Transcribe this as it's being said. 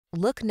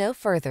Look no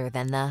further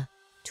than the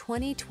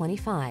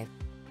 2025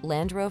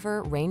 Land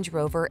Rover Range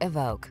Rover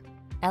Evoque.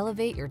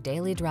 Elevate your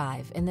daily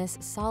drive in this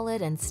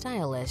solid and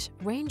stylish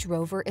Range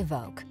Rover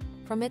Evoque.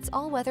 From its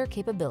all-weather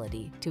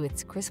capability to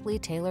its crisply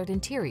tailored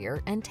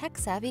interior and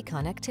tech-savvy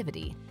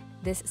connectivity,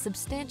 this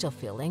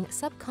substantial-feeling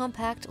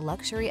subcompact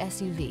luxury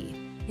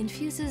SUV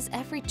infuses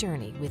every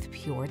journey with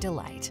pure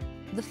delight.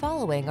 The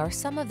following are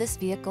some of this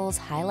vehicle's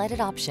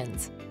highlighted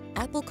options: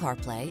 Apple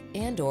CarPlay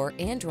and/or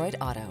Android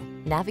Auto,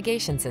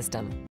 navigation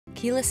system,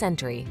 keyless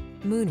entry,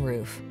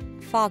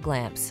 moonroof, fog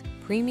lamps,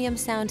 premium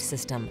sound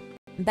system,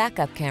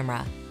 backup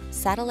camera,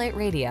 satellite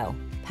radio,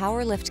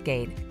 power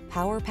liftgate,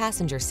 power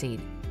passenger seat.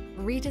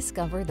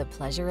 Rediscover the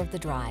pleasure of the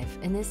drive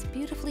in this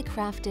beautifully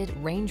crafted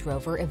Range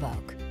Rover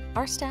Evoque.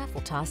 Our staff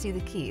will toss you the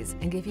keys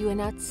and give you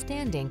an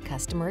outstanding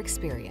customer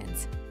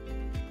experience.